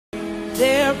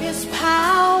There is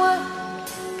power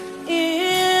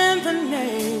in the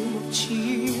name of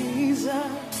Jesus.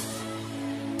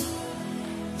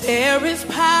 There is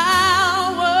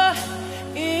power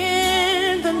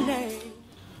in the name.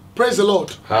 Praise the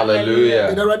Lord. Hallelujah.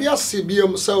 In the radio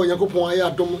CBM say Yakopon aye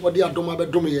adom odi adom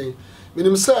abedom yen.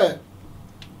 Menim say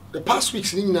the past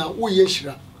weeks ni na wo ye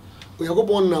hira.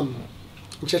 Yakopon nam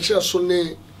nchechira so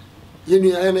ne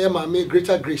yenu aye na ma me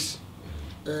greater grace.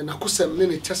 Na kosem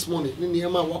ne testimony ne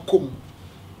niam wakom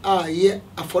a ye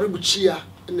aforebuchia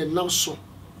ne nam so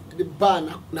de ba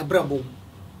na brabom.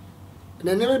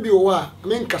 Na neme bi wo a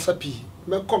me nkasa pi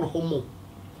me kono homo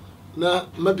na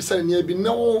mabisa ne bi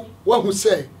na wo hu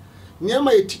say niam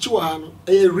ye tichi wa ha no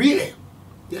e real.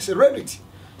 Yes, a reality.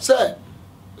 Say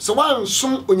so wan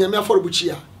sum onyame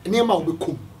aforebuchia niam a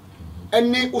obekom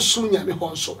ene osum nyame ho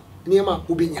nso niam a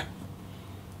obenya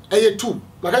eye tu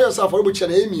maka yourself aforebuchia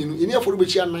na emienu eni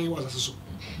aforebuchia nan wasase so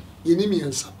yeni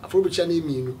miensa aforebuchia na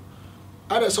emienu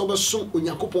ada so obesum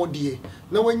onyankopon die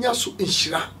na wanya so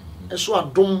enhira eso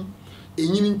adom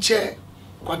enyini nche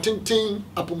kwantenten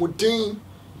apomodin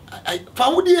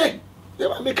fawudie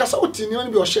ya make us out ni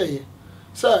wani bi o share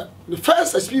say the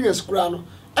first experience kura no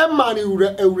emma ni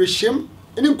ewurehyem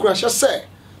eni nkurahye say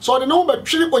so de no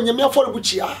betwiri onyame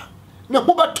aforebuchia na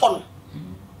ho beton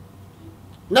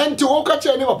nanti wo ka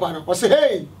che ni papa no o say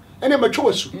hey ene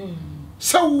matwewasu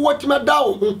say what ma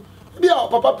dawo ho bia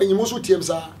papa panyimu so tiem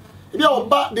sa bia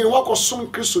oba de wakosom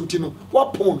Kristo ntino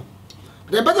wapon.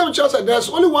 The better church said there's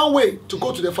only one way to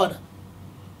go to the Father.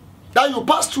 That you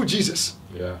pass through Jesus.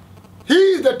 Yeah. He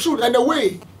is the truth and the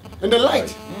way and the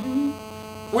light.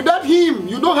 Without him,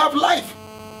 you don't have life.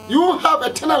 You don't have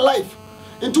eternal life.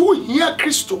 Into here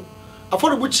Christo.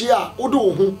 After which ya odo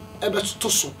hu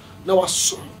ebetuso na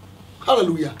waso.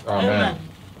 Hallelujah. Amen.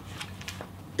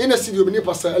 In a studio me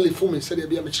pastor Ali Fumi said e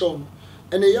bia me chom.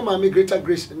 And e yama me greater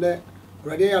grace and there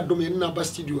ready adom in na ba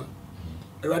studio.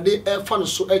 Erade e fa no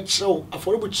so e kyerew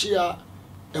aforebuchia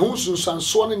ehun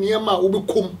sunsanso ne niema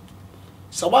obekom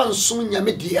sawansom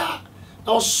nyame dia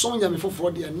na osom nyame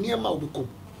foforo dia niema obekom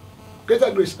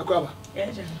greater grace akwaba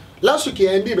last week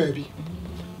e ndi baby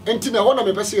enti na wona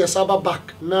me pese yesaba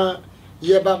back na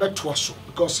ye ba beto so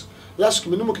because last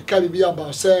week minimum keka bibia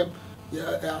about say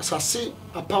asase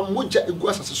apam moja egu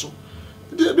asase so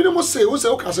bi no mo say wo say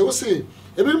o ka say wo say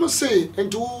e bi no mo say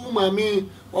enti wo mami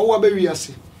wo ba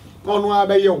wiase ono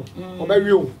abeyo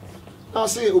obewe na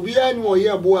say obiya ni oye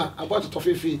abo a about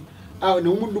tofefe a na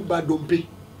mu ba dompe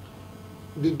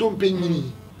de dompe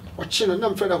nyini o chino na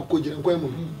mfreda kokojira nkwan mu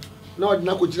na odi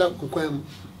na kokojira nkwan mu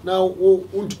na wo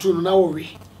ntutu no na wo we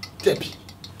tepi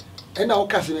e na wo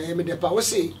kase na me depa wo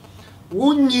say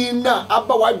wunyi na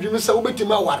aba wadwim sa wo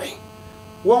betima ware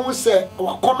won say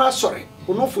wakono asore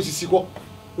onofo sisi ko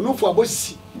onofo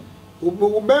abosisi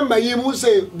o member yi mu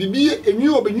say bibi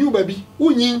enyu obenyu babi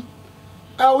wunyi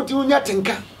a uti unya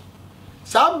tenka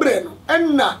sa bre no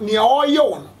enna ne oye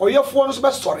won oyefo no so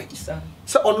be sorry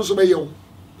se ono so be ye won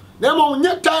na ma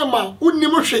unya time a unni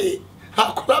mo hwe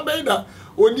akola be da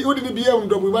oni odi ni biye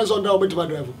ndo bu ban so nda obetima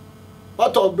drive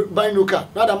wato binuka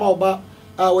na da ma oba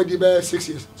a wadi be 6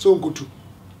 years so nkotu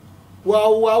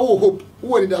wa hope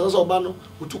woni da so oba no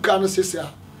otuka no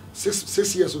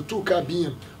 6 years otuka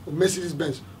BM o Mercedes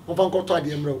Benz on fa nkoto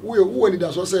ade emre woni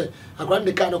da so say akwa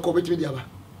de car no ko betimi dia ba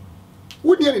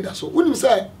woni ani da so woni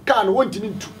say car no wontimi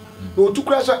ntu no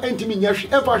otukura so entimi nyahwe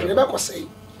emfa hwe be ko say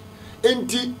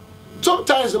enti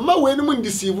sometimes ma we ni mun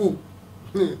deceive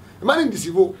man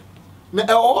deceive na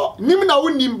nim na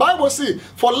wonim Bible say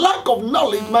for lack of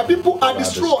knowledge my people are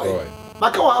destroyed.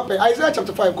 Maka what happen Isaiah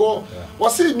chapter 5 go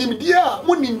was say nim dia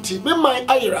moninti me man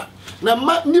ayira na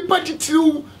ma nipa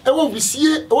titiru ewo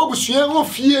bisie ewo busua ewo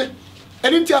fie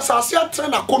eni nti asase atre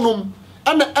na konom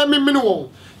ana ememene won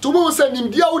to mo say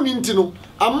nim dia woninti no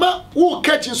ama wo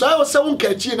kachi so ayo say won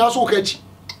kachi na so wo kachi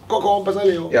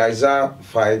yeah, Isaiah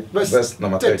 5 verse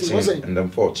number 13 and then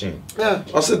 14. Yeah.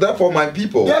 I said, therefore my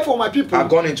people are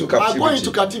gone into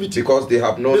captivity because they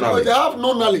have no knowledge. They have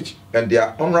no knowledge. And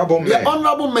their honorable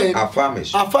men are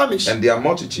famished. And their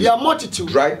multitude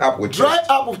dried up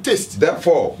with taste.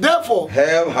 Therefore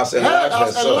hell has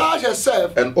enlarged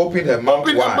herself and opened her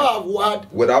mouth wide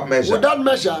without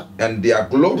measure. And their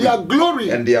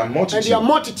glory and their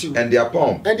multitude and their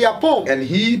pomp and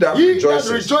he that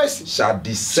rejoices shall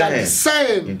descend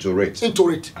into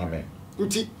it. Amen.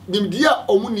 Nti nimdia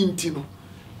omuninti no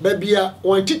babia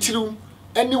won titiru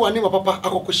eni wane papa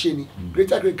akokoshe ni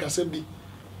greater great assembly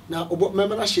na obo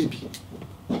memana shebi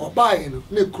obaye no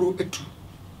na kuro etu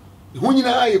hu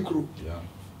nyina aye kuro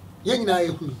ye nyina aye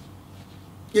hu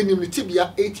ye nimti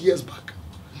bia 8 years back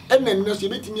and then no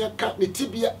betimi aka ne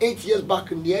tibia 8 years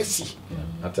back in the AC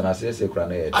atanase kra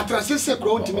na ye atanase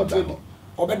kra ontimi trade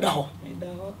obeda ho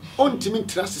ontimi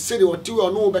trust say the oti we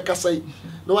no obekasa yi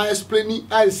no I explain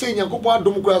I say nyankopon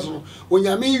adom kra so no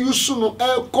onyame yusu no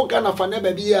koga na fa na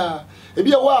ba bia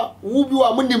ebia wa wu bi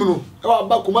wa munim no e wa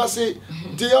ba kuma say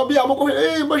de obia mo ko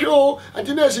mo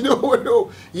antinesi no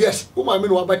yes wo ma me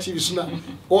no aba TV so na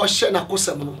o hye na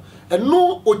kosam no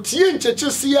eno otie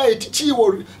nchechesi ya etichi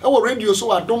wo radio so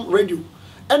adom radio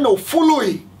eno follow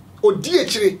yi odi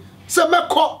ekire se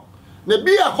mekọ na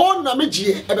bia ho na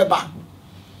megie ebeba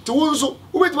to wonso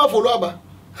wo betima follow aba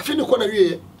afi ne ko na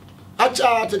wie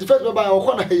acha 31st baba o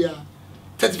ko na ya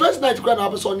 31st night kwa na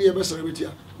abeso ne ebe celebrate ya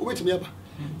wo betimi aba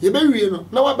ye be wie no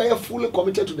na wa ba ya fully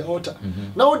committed to the altar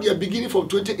now they are beginning from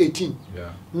 2018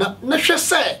 na hwe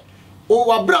say o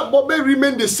wa bra bo be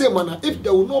remain the same man if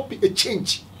there will not be a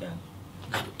change.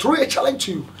 I'm throwing a challenge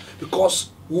to you because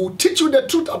we will teach you the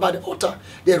truth about the altar,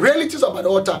 the realities about the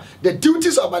altar, the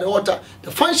duties about the altar,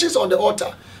 the functions on the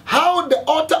altar, how the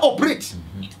altar operates.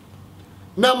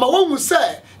 Now, my one will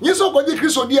say, yes, nobody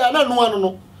Christo dia na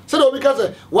no. So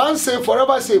because once saved,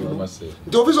 forever saved.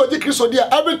 The office of the Christo dia,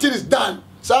 everything is done.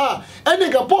 Sir, and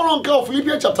you can pour on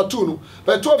Philippians chapter 2, no?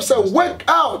 But 12 says, work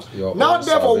out. Now,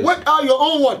 therefore, work out your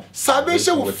own word.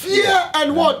 Salvation with fear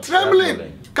and what?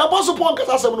 Trembling. Kaposo pon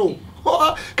kasa no.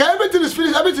 Everything is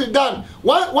finished, everything is done.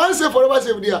 One save forever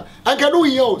save there. And can do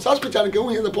you such scripture and can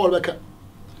hear the Paul Becker.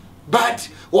 But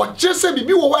what just say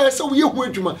be why I say we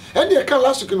and they can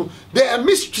last week. There are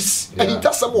mysteries and it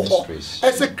does some more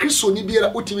as a Christian ni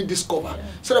biara ultimate discover.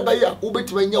 So that by ya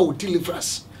ubetime nya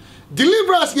deliverance.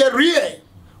 Deliverance is real.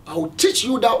 I will teach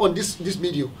you that on this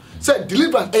video. Say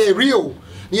deliverance is real.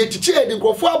 You teach the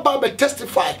grofo about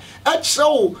testify.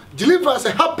 Actually, deliverance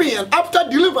happen and after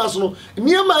deliverance, no,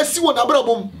 near my see what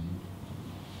abrabom.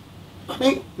 I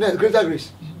mean, greater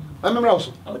grace. I remember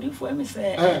also. How do you for me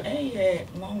say,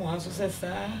 Mama also says,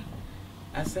 sir,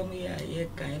 as some year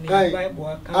kind of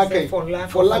Bible for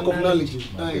lack of knowledge.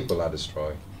 People are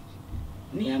destroyed.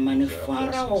 Near many far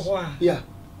or yeah.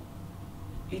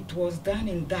 It was done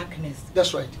in darkness.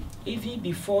 That's right. Even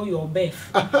before your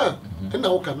birth. And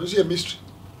now can you see a mystery?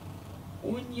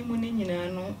 When you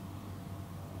know,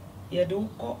 you do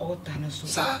call altar,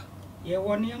 sir. You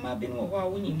want near my bin or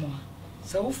winning more.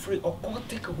 So free or call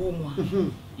take a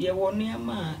home. You want near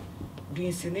my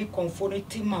doing sin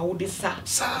conformity, my old sir.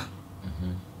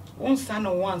 One son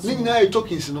or one. Now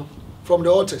talking from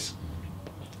the altars.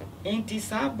 Ain't it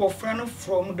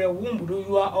from the womb?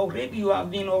 You have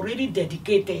been already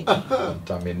dedicated,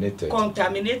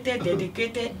 contaminated,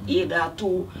 dedicated either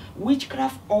to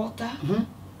witchcraft altar,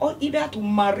 or either to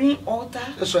marine altar.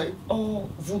 That's right. Or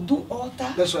voodoo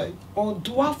altar. That's right. Or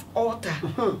dwarf altar.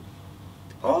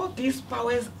 All these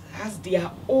powers has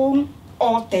their own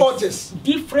altars.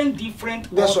 Different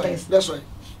That's altars. Right. That's right.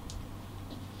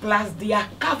 Plus their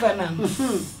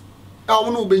covenants.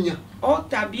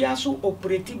 Altar be also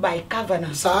operated by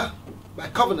covenant. Sir, by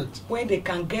covenant. Where they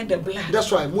can get the blood.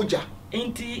 That's right, muja.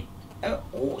 Inti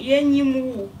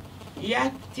yenyimu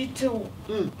ya titu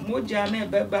muja ne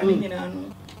beba ni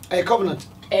nyinanu. A covenant.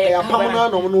 A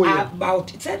covenant no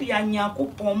about it said ya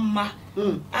Nyankopon ma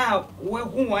we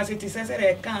who was it says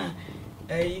e kan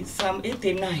Psalm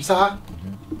 89. Sir,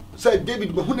 said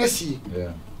David Mahunesi.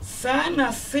 Yeah.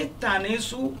 Sana Satan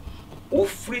esu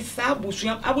ofri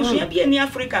sabusuam abusuam bi ni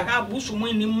Africa ka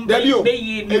abusumu ni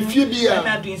mbeye ni efie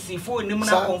na dunsifo ni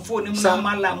na konfo ni na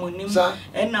malamu ni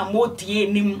na motie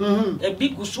ni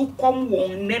ebigusu kom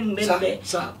won nenebe.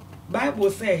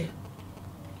 Bible say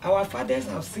our fathers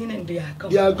have sinned and they are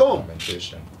gone.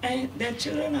 And their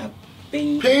children are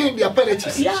paying their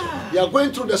penalties. Yeah. They are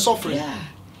going through the suffering. Yeah.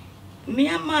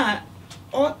 Niama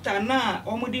Otana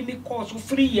omudi mi cause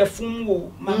free ye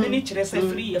fumu mameni chirese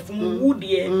free ye fumu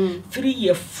wudie free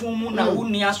ye fumu na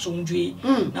uni asumjwe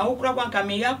na ukura banka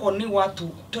me yako ni watu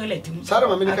toilet mu sara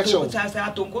mameni ka chewo sasa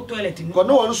atongo toilet mu ko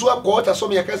no wonu so akota so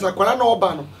me yakasa kwala na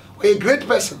oba no a great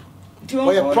person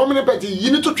or a prominent person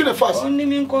you need to train fast oni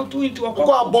mi nko tu into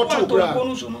ko abotu bra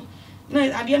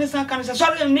na ade ne san kan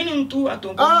sorry nini ntu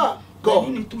atongo go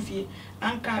nini tu fie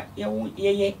anka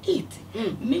ye eat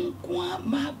minkwa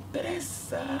ma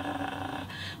pressa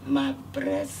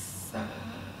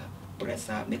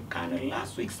me can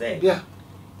last week said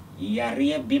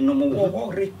yare binumu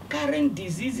wo recurring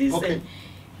diseases and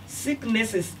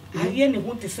sicknesses aye ne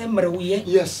want to say mrewiye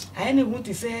yes aye ne want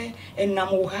to say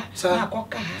enamuha na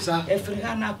koka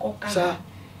efriha na koka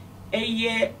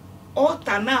eye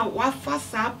otana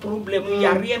wafasa problem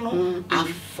yare no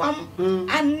afam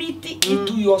anity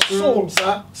into your soul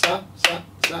sir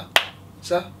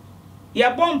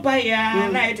ya bompa ya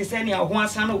na ete se ne ho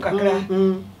asano kakra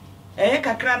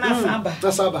kakra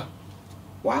na saba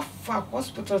wafa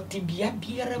hospital tibia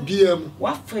biara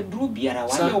wafa dru biara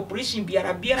wa operation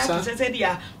biara se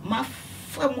dia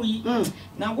mafamu yi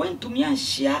na wentumi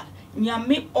anhia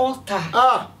nyame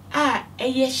altar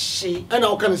eye she na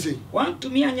o kan say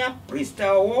wantumi anya priest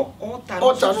o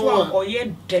altar so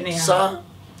oye dene sa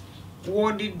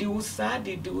what did you fun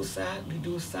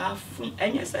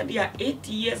enya said dia 8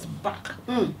 years back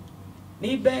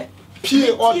maybe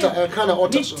pie altar ElKana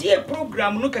altar so the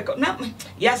program no kaka na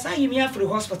ya sa yimi afri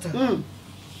hospital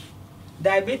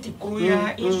diabetic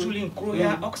kroya insulin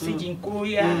kroya oxygen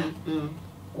kroya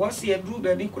what's your group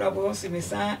baby kura bo se me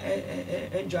sa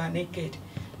enjoy naked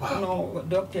no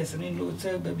doctors ni no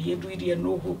tell baby edu dey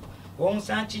no hope won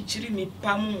sa chichiri mi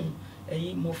pam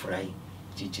mofrai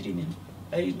chichiri mi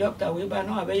doctor we ba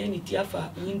no abaye ni tiafa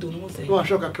window no say no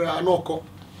shock akra no ko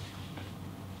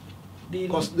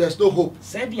because there's no hope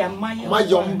said ya my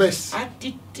best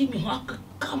atiti mi ho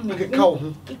kam me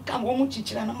kam wo mu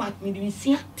chichira na mat mi di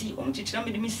siati wo mu chichira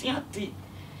mi di siati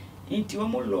inti wo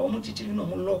mu lo mu chichiri no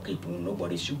mu lo keep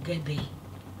nobody should get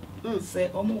there say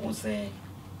omo say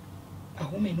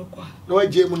ahome no kwa no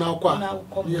aje mu na kwa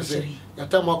yes ya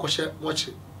ta mu akoshe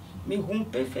mochi mi hu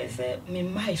pefe say mi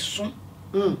mai sun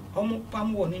omo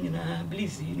pam wo ni na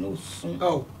bliss no sun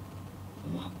oh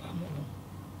mo pam wo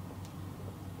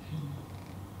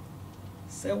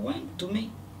say went to me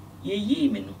ye yi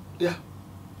me no yeah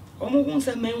omo hu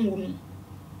say men wu no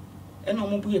e no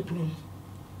mo bu epunu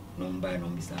no mba no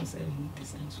bi san say ti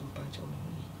san so pa cho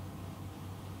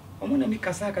omo na mi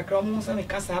kasa kakra omo say mi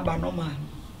kasa aba normal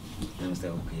no say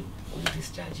okay we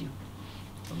discharge you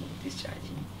omo discharge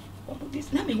you omo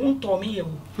dis na me hu to me ye o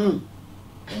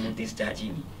omo discharge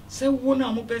me say wo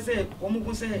na mo pese omo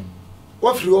hu say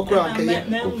what free okra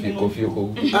nke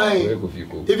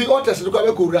kofi if you want us to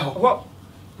go be ho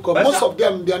because most of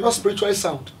them they are not spiritually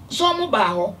sound so mo ba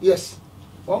ho yes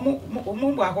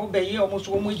omo ba ho be ye omo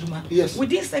so omo ejuma yes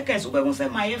within seconds we go say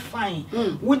my fine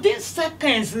within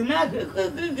seconds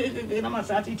na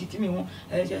masati titimi ho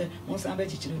mo samba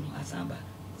chichire no asamba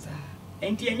sa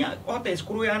enti enya otes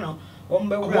kuro ya no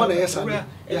ombe wura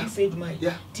e said my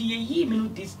ti ye me no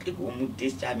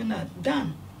this time na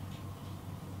done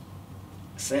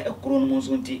say kuro no mo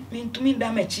so nti mentumi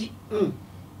nda machi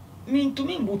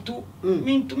mentumi mbutu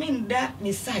mentumi nda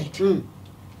mi side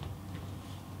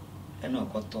eno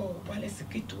koto pale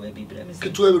sikitu e biblia me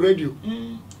kitu e radio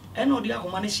eno dia ko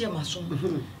mane share maso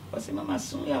o se mama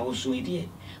so ya o so idie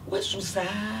we so sa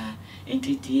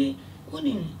entity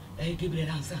oni Gabriel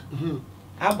answer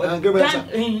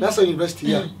that's a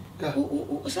university yeah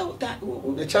so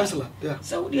the chancellor yeah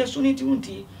so dia so niti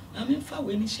unti amen fa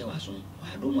we ni share waso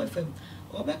wa do mo fam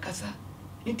obekasa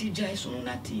nti jai so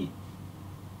na ti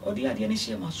odi ade ni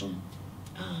share maso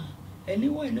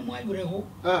anyway ni mo ayure ho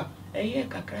eye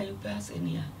kakra you pass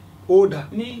enia oda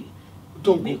me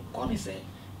tonko me koni se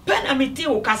pena meti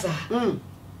o kasa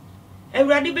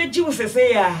ewrade beji wo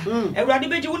sese ya ewrade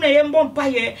beji wo na ye mbompa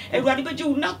ye ewrade beji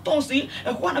wo na tonsi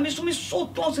ehwa na me so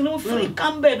tonsi no free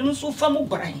camber no so famu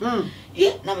bran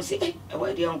ye na me se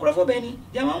we dey onkrofo beni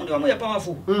jama wo dey omo ye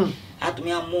powerful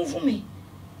atumi amove me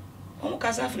omo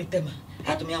kasa free tema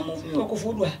atumi amove me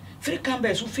okofo do a free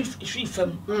camber so free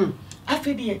fam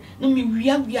afedi no mi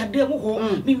wia dem ho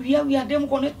mi wia dem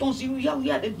ko ne tonsi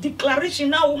wia the declaration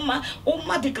na o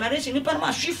ma declaration ni pa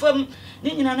ma hwifam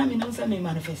ni nyina na me no say me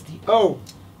manifesti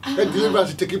a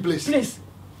deliverance taking place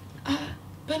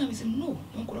pena me say no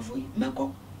onkrofo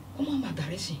meko o ma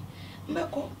direction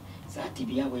meko sa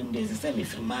tibia we ndez say me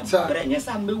firma brenye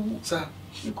sa mewu sa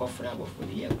ni ko fra bo fo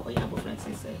ye ko ya bo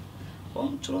francis say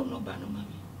on tro no ba no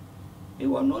mami me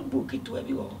wo notebook it we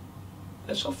bi wo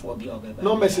so for bi obeba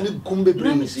no mesi ni kumbe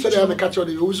bre so dey am catch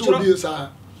the ozu obi sa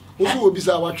ozu obi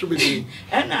sa wa twebe dey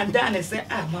na dan say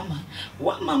mama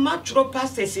wa mama tro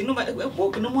pastors no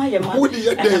book no mo ayema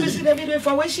na me say David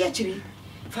fa we share chiri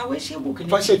book ni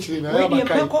fa share chiri na ya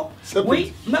makai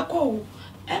we meko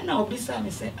na obi sa me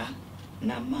say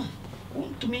na ma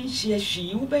untumi share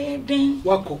hwi wo be den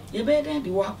wako ye be den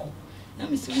di wako na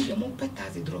me say we mo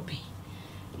petazi dropping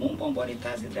mo bombo di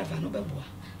tazi driver no be boa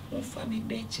mo fa me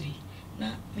be chiri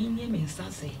na minye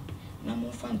mensase na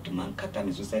mo fa ntuma nkata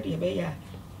me so se de be ya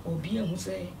obi ehu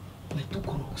se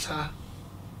metukuru sa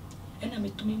ena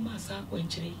metumi masa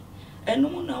kwenchire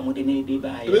enu na mo de me bi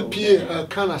ba e pie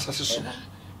ElKana asase so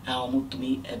mo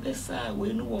tumi ebesa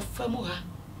we no wo famu ha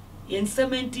yen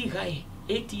 70 hai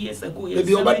 8 years ago yen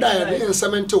bi obada ya yen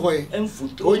 70 hoye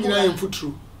o nyina yen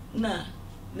futuru na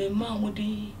me ma mo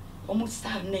di omo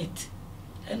star net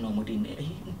eno mo di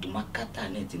ntuma kata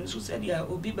net no so se dia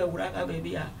obi be wura ga ba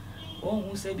bia Oh,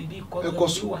 who said bibi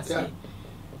cause was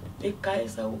e kai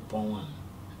sa upon one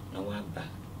na waba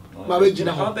ma be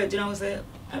gina ho be gina ho say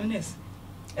amnes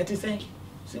e ti say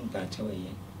simple chawe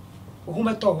ye who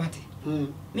me to wati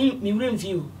mi wure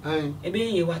mfio e be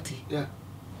ye wati yeah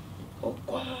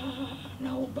okwa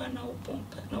na uba na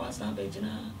uponka na wasa be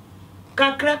gina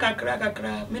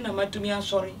kakra me na matumi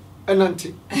asori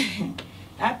enanti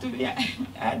atumi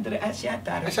adre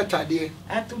asiatare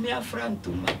atumi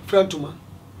frantuma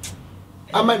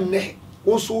amanne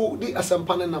oso di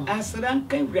asampane nam asran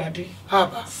kan wiade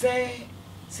haba se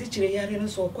si chire yare no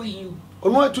so kwahiu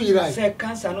onu atu yirai se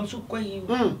cancer no so kwahiu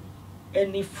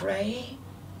eni fry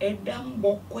edam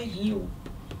bo kwahiu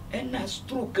ena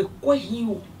stroke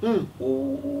kwahiu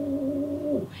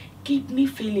kidney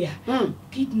failure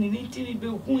kidney ni ti be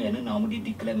hu ene na omudi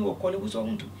declare me wokole wo so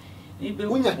huntu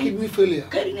unya kidney failure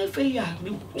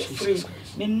me free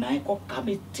me nai ko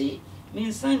kameti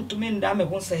me san to me nda me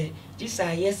ho se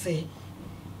jisa yese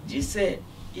jise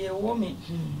ye wo me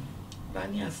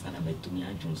bani asana betumi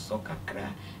ajun so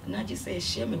kakra na jise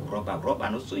hye me roba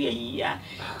no so ye ya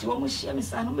ti wo mo hye me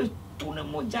sa no me tu ne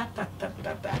mo ja ta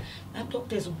na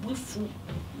doctors bufu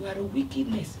you are a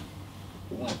wickedness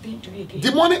what thing to you again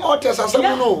demonic altars as you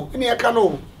know in your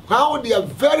cano how they are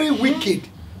very wicked.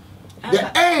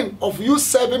 The end of you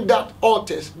serving that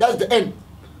altars, that's the end.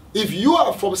 If you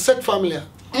are from said family,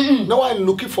 no one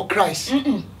looking for Christ,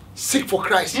 seek for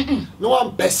Christ, no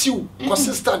one pursue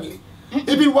consistently.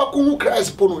 Even wakumu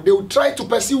Christ pono, they will try to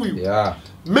pursue you. Yeah.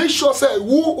 Make sure say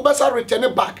who better return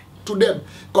it back to them,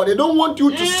 because they don't want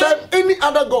you to serve any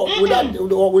other god without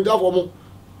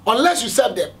unless you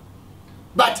serve them.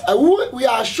 But we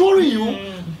are assuring you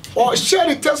or share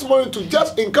the testimony to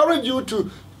just encourage you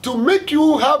to make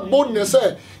you have boldness.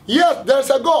 Yes,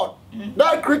 there's a God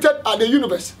that created the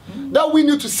universe, that we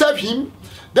need to serve him,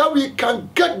 that we can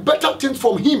get better things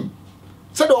from him.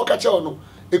 Said the Okacha no,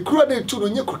 but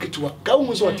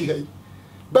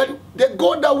the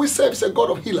God that we serve is a God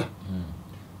of healer.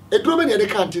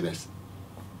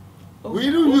 We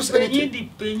don't use anything.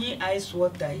 Penny ice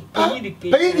water.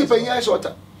 Penny ice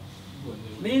water.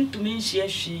 Mean to me, she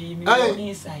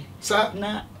inside. Sir,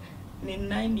 na me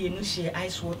 9 years share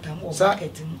ice water more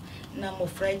marketing. Na mo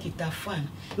fry kita fan.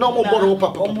 No more borrow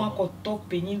papa. Omo akoto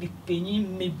penny the penny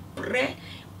me bre.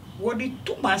 What the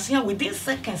 2 months here within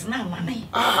seconds na money.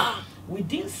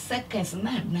 Within seconds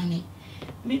na nani.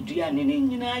 Me dua ni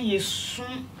nyina yesu.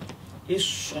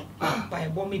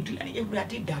 Bible me dua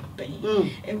everybody da ben.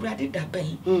 Everybody da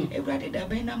ben. Everybody da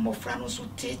ben na mo fra no so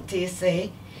tete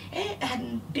say.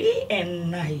 And day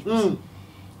and night.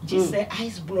 Just say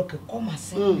ice block come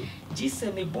say. Just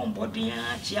say me bombarding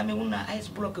chia me una ice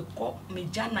block come me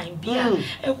jana in bia.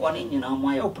 E woni nyina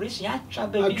my operation a twa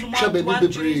baby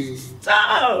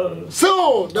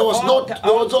so there was no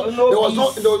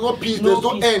peace, there was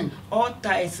no end.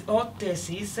 Altars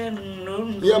he said no.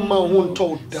 Yeah man who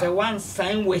told that. Say one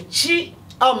sign we chi.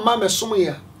 Amma me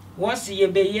sumia. What's ye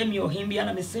be yem your him bia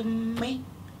na me say me.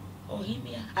 Oh him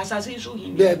ya. Asase so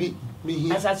him. Baby. Me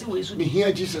here. Asase we so. Me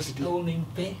here Jesus. No me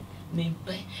pe.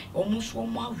 Almost one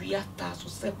more viata so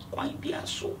say quite be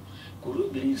so. Could you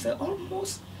believe say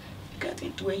almost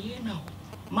getting to a year now?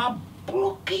 My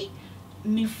bloke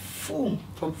me phone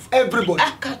from everybody.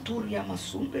 Akaturia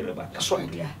masumbe rebaka. That's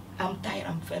right. I'm tired,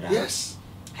 I'm fed up. Yes.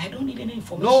 I don't need any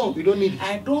information. No, you don't need it.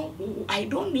 I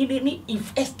don't need any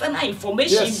external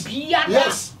information.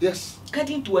 Yes. Yes.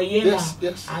 Getting to a year now.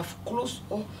 Yes. I've closed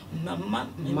all mama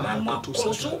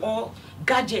closed all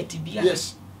gadget.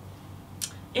 Yes.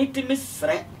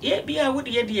 Intimacy. Yeah, be I would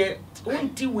ye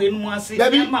won't win one say.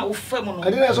 Ma ufemo.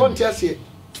 I didn't want to say.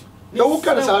 The who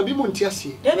can say be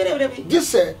Montiasi. This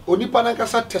say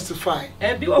Onipanankasa testify.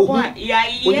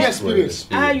 Experience.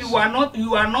 You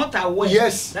are not aware.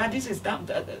 Yes. That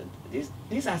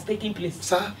this has taken place.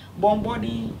 Sir.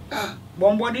 Bombody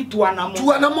to anamo.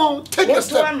 To anamo. Take a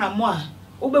step. To anamo.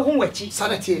 Obehu wechi.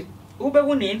 Sanity.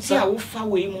 Ubehu ni enti a ufa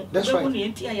we mu. Ubehu ni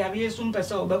enti a yare sum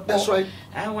pese obeko. That's right.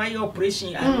 Why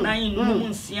operation and 9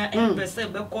 nsia pese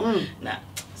obeko na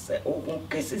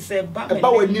case say ba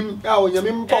wanim a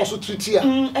onyame mpa so treaty a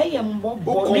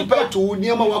compare to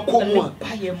niam wa komu a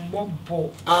ba ye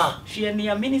mbobbo hwe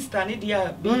ne minister ne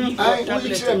dia bi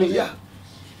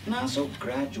now so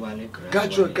gradually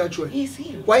he's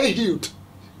healed. Why healed?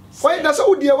 Why that's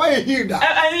how dear why healed?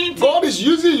 God is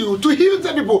using you to heal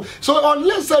the people. So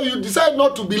unless you decide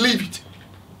not to believe it,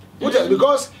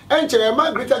 because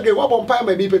my greater great what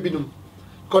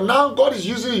because now God is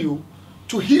using you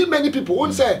to heal many people.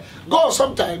 Won't say God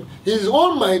sometimes his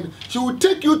own mind he will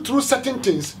take you through certain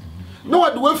things No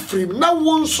one will free. Now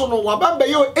one son or wabamba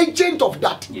you're agent of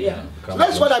that. Yeah. So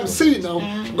that's what I'm saying now.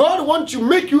 God wants to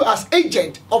make you as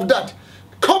agent of that.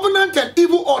 Covenant and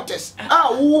evil altars.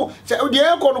 Who say the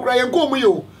air con cry and go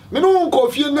you. Me no ko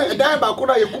fie na dan ba ko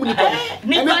na ye kum ni pa.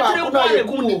 Ene ba ko na ye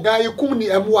kum ni da ye kum ni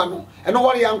amoa no. Eno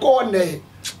won yan ko ne.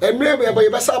 Emre be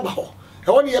be sa ba ho. E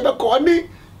won ye be ko ni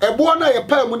ebo na ye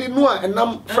pa mu ni no a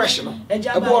enam fresh no.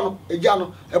 Ebo no eja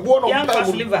no. Ebo no pa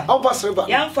mu. On pass river.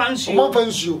 Yan fancy. On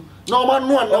fancy. No man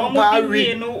no anam pa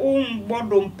awi. No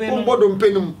umbodompe no.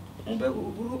 Umbodompe no.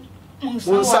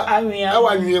 Munsa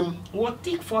awanwem. What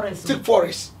thick forest? Thick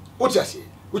forest. What you say?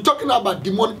 We're talking about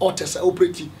demonic altars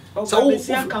operating. So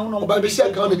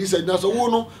Babesia account this now. So who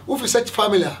know if you search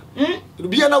family?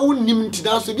 Be na won nim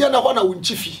ntina so be na ho na won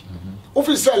chifi. If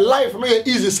you say life no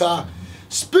easy sir.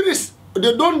 Spirits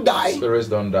they don't die. Spirits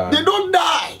don't die. They don't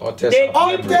die. They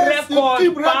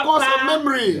keep records of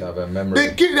memory. They have a memory.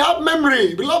 They have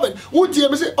memory, beloved. What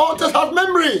you say altars have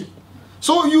memory.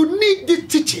 So you need these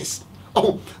teachings.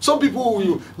 Oh, some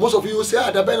people, most of you say,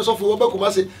 the benefits of you,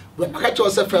 but say, when I catch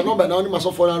yourself, I know by now, you must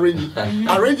arrange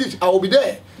it. I will be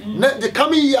there. The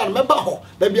coming year, remember,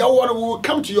 maybe I will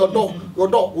come to your door, your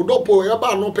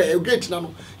bar, no pay, your gate,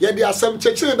 no. Yet there are some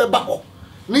churches in the battle.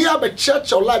 Near the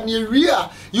church or like near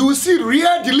real, you will see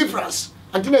real deliverance.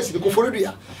 Until I see the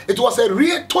Koforia, it was a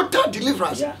real total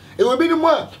deliverance. Yeah. It will be the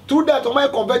more through that of my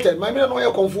converted. My man,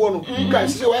 no, conform. You can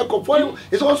see why conform.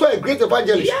 It's also a great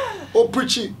evangelist. Yeah. Or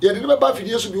preaching. You didn't buy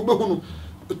videos to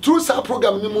be through some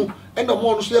program, and the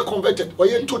more you converted or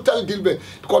you total deliverance.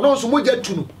 Because no, so much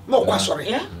to no, quite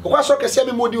sorry. Quite sorry, can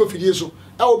see more deal of videos.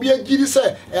 I will be a giddy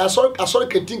say, I saw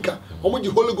Ketinka, or when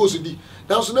the Holy Ghost did.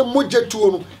 Now, so no more jet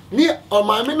to near on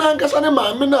my mina, and Cassana,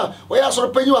 my mina, where I saw a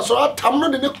penny, I saw a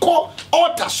tamno in the call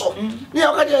altar. So near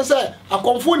I can say, I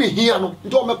confound here, no,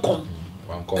 don't make come.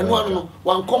 And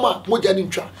one comma, Moja in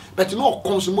tra, but no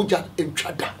comes Moja in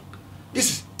trada. This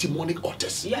is demonic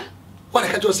altars. Yeah. What I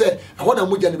can just say, I want a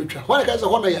Moja in tra. What I can say, I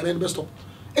want a best stop.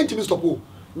 Ain't me stop.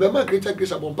 Remember, greater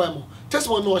grace upon Pamo.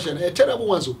 Testimony notion, a terrible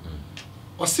one.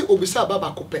 Or see Obisa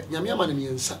Baba Cope, Yamiaman and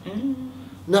Yensa.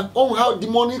 Now, on how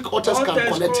demonic altars can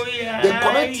connect. They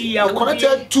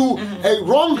connected to a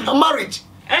wrong marriage.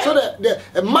 So that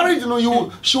the marriage,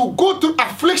 she will go through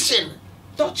affliction.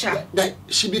 Torture. That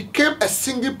she became a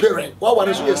single parent. Why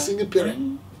was she a single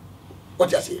parent?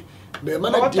 What you say? The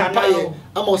man of Empire,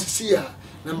 I must see her.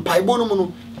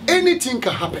 Anything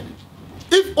can happen.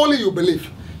 If only you believe.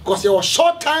 Because you have a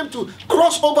short time to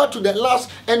cross over to the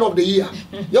last end of the year.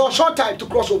 You have a short time to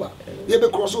cross over. You have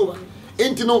a crossover.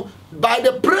 And by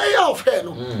the prayer of her,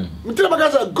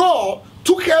 God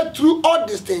took her through all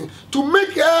these things to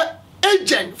make her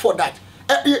agent for that.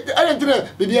 I don't know,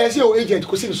 maybe I say agent,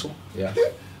 because yeah.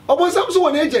 But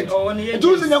some agent.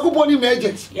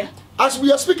 Agents. Yeah. As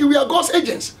we are speaking, we are God's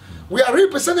agents. We are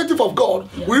representative of God.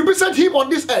 Yeah. We represent Him on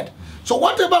this earth. So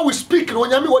whatever we speak, yeah.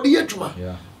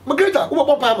 Magreta, who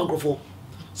are my microphone?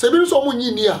 Seven so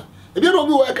many near. If you don't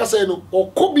know what I say,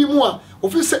 or could be more,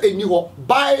 if you say a new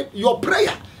by your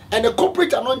prayer and the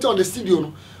corporate anointing on the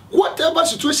studio, whatever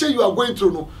situation you are going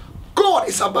through, God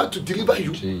is about to deliver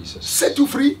you, Jesus. Set you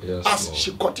free as Lord.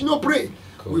 She continue praying.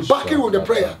 We back in with the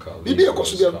prayer. Bibi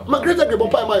ekosudia. Magreta ke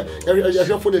bopa my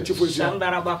for the chief was.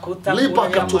 Lipa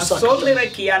katusa.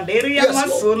 Kianderia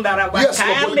masundara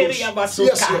bakayanderia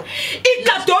basuka.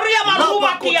 Ikatoria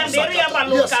maruma kianderia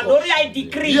baluka. Doria I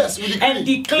decree and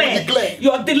declare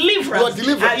your deliverance,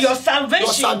 your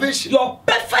salvation, your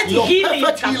perfect healing.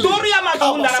 Katoria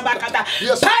masundara bakata.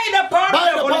 By the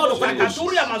power of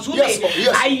Katoria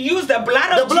masunde. I use the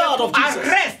blood of Jesus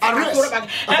to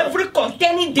arrest every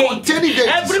containing day.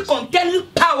 Every containing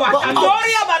power,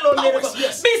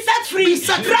 yes. Be set free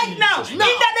right now in the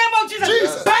name of Jesus.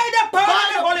 By the power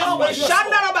of the Holy Spirit.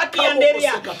 Shandarabaki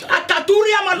anderia,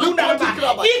 Akaturia maluna,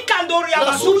 Ikandoria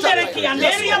masundereki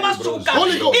anderia masuka,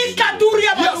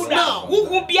 Ikaturia maluna,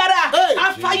 Uhubiara,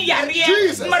 Afayaria,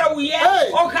 Marawia,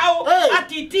 Ohao,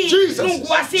 Atiti,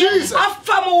 Nungwasi,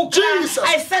 Afamuka.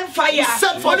 I send fire,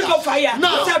 Holy Ghost fire,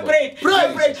 separate,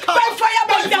 by fire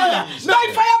by thunder, by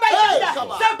fire by thunder,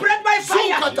 separate by fire.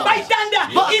 By thunder,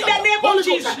 in the name of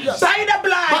Jesus, by the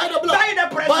blood, by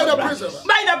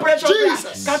the precious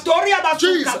blood, Katoria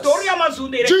Basu, Katoria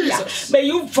Mazunde, may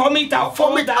you vomit out,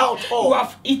 you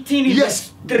have eaten in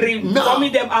this dream,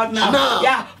 vomit them out now,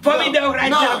 yeah, vomit them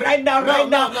right now,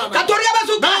 Katoria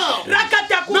Bazuka,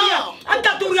 Rakatakuya, and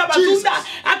Katoria Bazuka,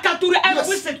 and Katoria,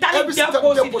 every satanic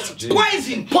deposit,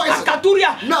 poison,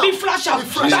 Katoria, be flushed out,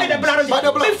 by the blood,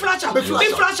 be flushed out, by the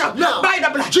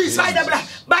blood, by the blood,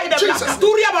 by by the blood.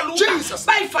 Katuria baluka.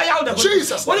 By fire of the Holy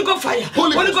Ghost. Holy Ghost fire.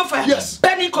 Holy Ghost fire. Yes.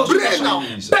 Burning consuming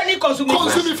fire. Burning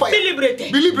consuming fire. Be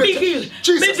liberated. Be healed.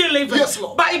 Be delivered. Yes,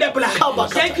 Lord. By the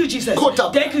blood. Thank you, Jesus.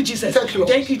 Thank you, Jesus. Thank you, Lord.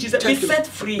 Thank you, Jesus. Be set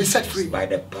free. Be set free by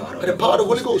the power of the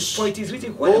Holy Ghost. For it is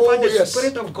written, wherever the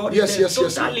Spirit of God is, there is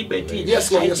total liberty.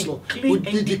 Yes, Lord. Yes, Lord. We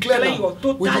declare now.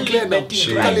 We declare now.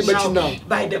 Total liberty now.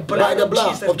 By the blood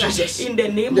of Jesus. In the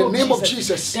name of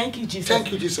Jesus. Thank you, Jesus.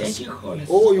 Thank you, Jesus. Thank you, Holy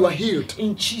Spirit. Oh, you are healed.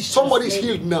 In Jesus. Somebody is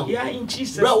healed now. Yeah, in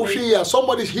Jesus' name.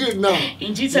 Somebody is healed now.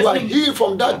 In Jesus' you are name. healed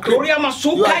from that grip. You are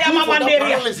healed from that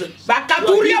paralysis.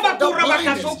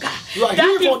 You are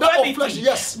healed from that oppression.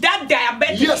 Yes. That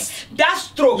diabetes. Yes. That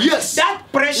stroke. Yes. That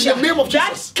pressure. In the name of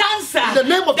Jesus. That cancer. In the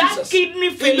name of that Jesus. Kidney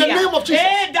failure. In the name of Jesus.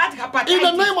 That hepatitis. In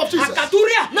the name of Jesus.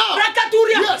 Akaturia. Now.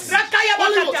 Rakaturia. Yes. Rakaya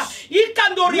bakata.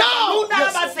 Ikandoria.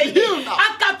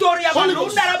 Akatoria.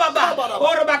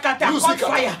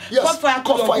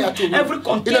 Caught fire to every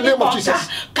containing altar,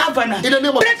 covenant. In the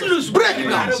name of break loose, break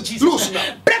now. Loose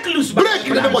now. Break loose, break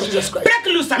in the name of Jesus Christ. Break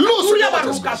loose. Holy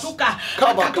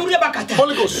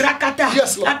Ghost. Rakata.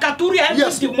 Yes, Lord. Akaturia.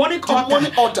 Yes, demonic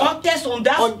altar. Altars on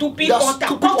that stupid altar.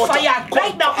 Caught fire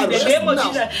right now in the name of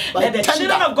Jesus. Let the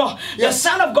children of God, the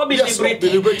Son of God be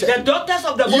liberated. The daughters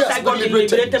of the Most High God be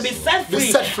liberated. Be set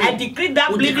free. I decree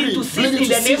that bleeding to cease in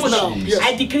the name of Jesus.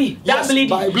 I decree that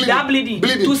bleeding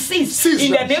to cease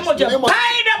in the name of Jesus.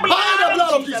 By the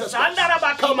blood of Jesus.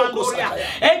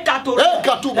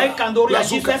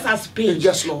 Jesus has paid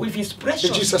with his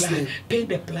precious blood. Pay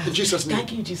the blood. In Jesus' name.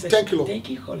 Thank you, Jesus. Thank you, Lord. Thank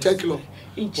you, Holy Thank you, Lord.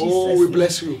 In Jesus' oh, we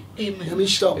bless you. Amen.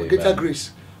 Greater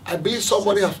grace. I believe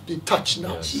somebody has been touched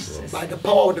now by the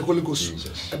power of the Holy Ghost.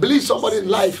 Jesus. I believe somebody's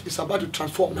life is about to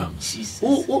transform now.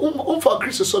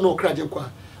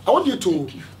 I want you to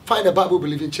find a Bible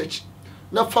believing church.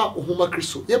 Na fa ohuma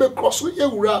Kristo. Ye be cross ye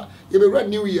wura, ye be read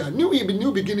new year. New year be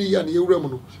new beginning year na ye wura mu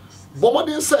no.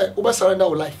 Bomodin say we surrender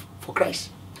our life for Christ.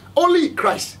 Only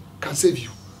Christ can save you.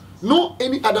 No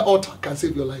any other altar can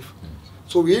save your life.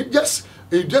 So we just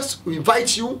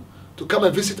invite you to come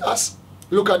and visit us.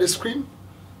 Look at the screen.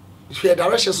 If you have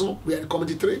directions, we are in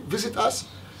Community 3. Visit us.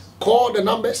 Call the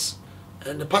numbers,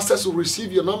 and the pastors will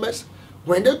receive your numbers.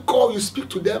 When they call, you speak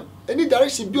to them. Any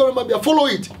direction, follow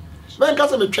it. When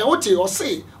case me twen wote or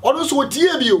say ono so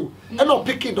tie bio e no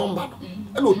pick number no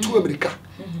e no tu America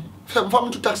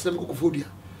fam to tax them Kofodia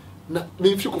na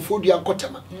me fi Kofodia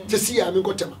nkotema se si ya me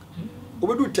nkotema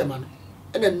obedu tema no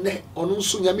e ne ono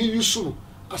so nya me use no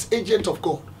as agent of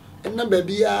God and number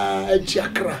bia e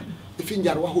jiakra e fi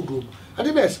njarwa hodom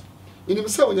and next inim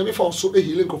se onya me fa so e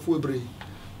healing Kofo ebre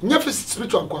nya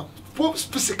spiritual kwa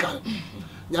physical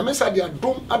nyame sa dia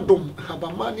adom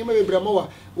habama ni me bebrama wa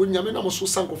wo nyame na mo so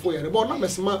sankofo yare bo na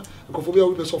mesema nkofo bia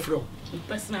wo be so frɛ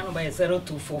personal number is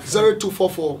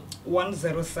 0244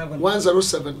 107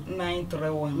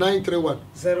 931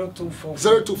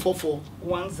 0244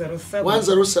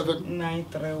 107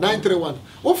 931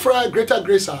 wo fra Greater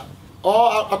Grace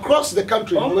or across the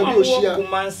country maybe Oshia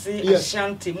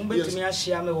Ashanti mbetumi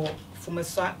ashia me wo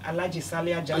Fumeso Alaji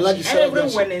Salia every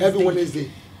Wednesday.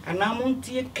 And I'm on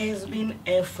TKSBN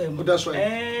FM. Oh, that's right.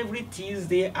 Every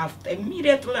Tuesday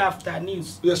immediately after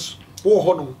news. Yes. Oh,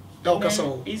 hono.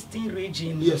 Eastern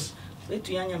region. Yes.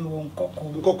 Betu yanya me won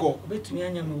Nkoko. Betu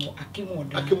yanya me won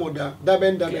Akimoda.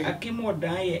 Dabenda.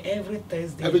 Akimoda every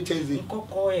Thursday. Every Thursday.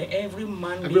 Nkoko every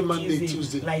Monday,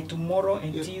 Tuesday. Like tomorrow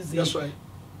and Tuesday. That's right.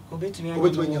 Betu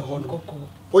yanya hono. Nkoko.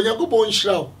 Onyankopon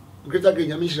nhyira. Greater Grace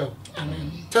nyame nhyira.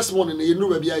 Amen. Testimony na yenu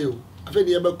ba bia yo.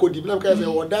 Afeni eba kodi blam ka say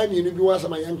odan mi no bi wa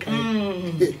sama yankan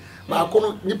ba ko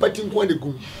no nipa tin ko de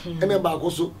gum ene ba ko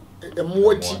so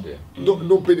emoati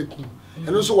no pe de gum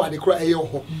eno so wa de kra eye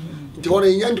ho nti hono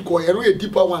yand ko yero e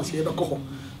deeper ones ye be ko ho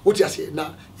woti ase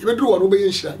na ye be duru wo no be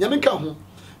yenhira nyame ka ho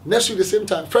next week the same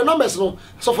time friend numbers no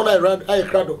so for na I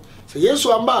crado say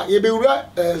yesu amba ye be wura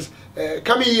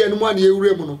kami ye no ma na ye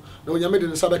wura mu no na nyame de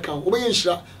nsa be ka ho be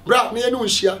yenhira bra me ye no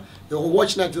nhia you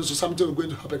watch night so something is going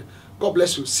to happen. God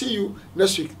bless you. See you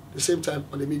next week, the same time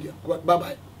on the media.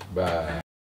 Bye-bye. Bye.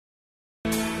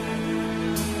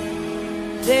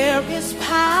 There is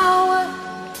power